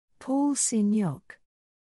Paul Signac.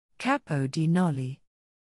 Capo di Noli.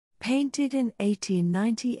 Painted in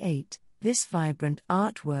 1898, this vibrant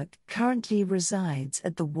artwork currently resides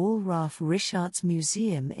at the Wallraf-Richartz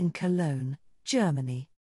Museum in Cologne, Germany.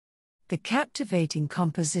 The captivating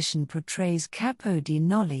composition portrays Capo di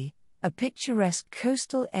Noli, a picturesque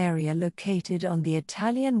coastal area located on the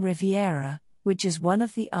Italian Riviera, which is one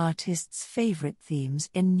of the artist's favorite themes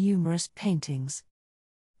in numerous paintings.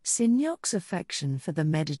 Signac's affection for the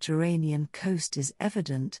Mediterranean coast is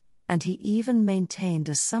evident, and he even maintained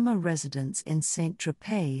a summer residence in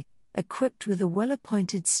Saint-Tropez, equipped with a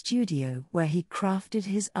well-appointed studio where he crafted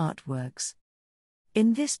his artworks.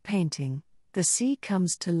 In this painting, the sea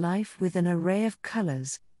comes to life with an array of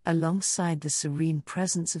colors, alongside the serene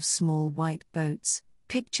presence of small white boats,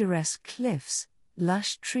 picturesque cliffs,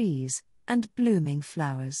 lush trees, and blooming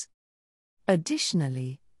flowers.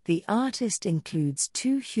 Additionally, the artist includes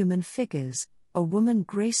two human figures, a woman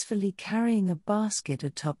gracefully carrying a basket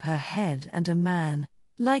atop her head and a man,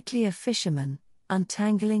 likely a fisherman,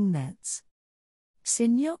 untangling nets.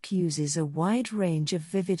 Signac uses a wide range of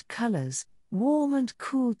vivid colors, warm and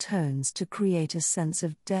cool tones to create a sense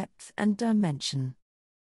of depth and dimension.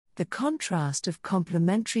 The contrast of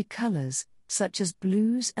complementary colors, such as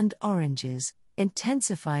blues and oranges,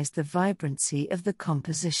 intensifies the vibrancy of the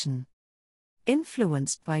composition.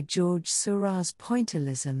 Influenced by Georges Seurat's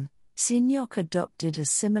Pointillism, Signac adopted a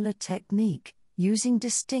similar technique, using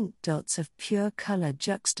distinct dots of pure color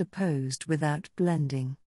juxtaposed without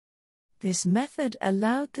blending. This method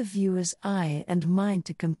allowed the viewer's eye and mind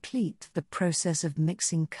to complete the process of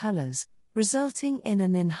mixing colors, resulting in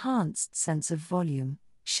an enhanced sense of volume,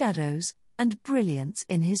 shadows, and brilliance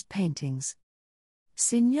in his paintings.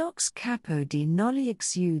 Signac's Capo di Noli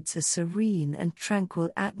exudes a serene and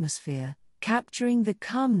tranquil atmosphere, capturing the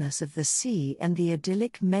calmness of the sea and the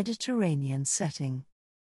idyllic Mediterranean setting.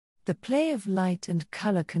 The play of light and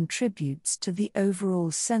color contributes to the overall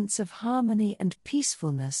sense of harmony and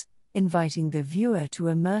peacefulness, inviting the viewer to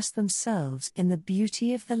immerse themselves in the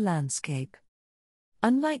beauty of the landscape.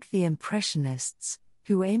 Unlike the Impressionists,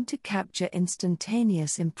 who aim to capture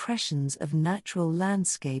instantaneous impressions of natural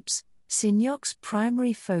landscapes, Signac's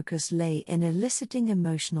primary focus lay in eliciting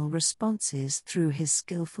emotional responses through his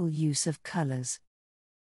skillful use of colors.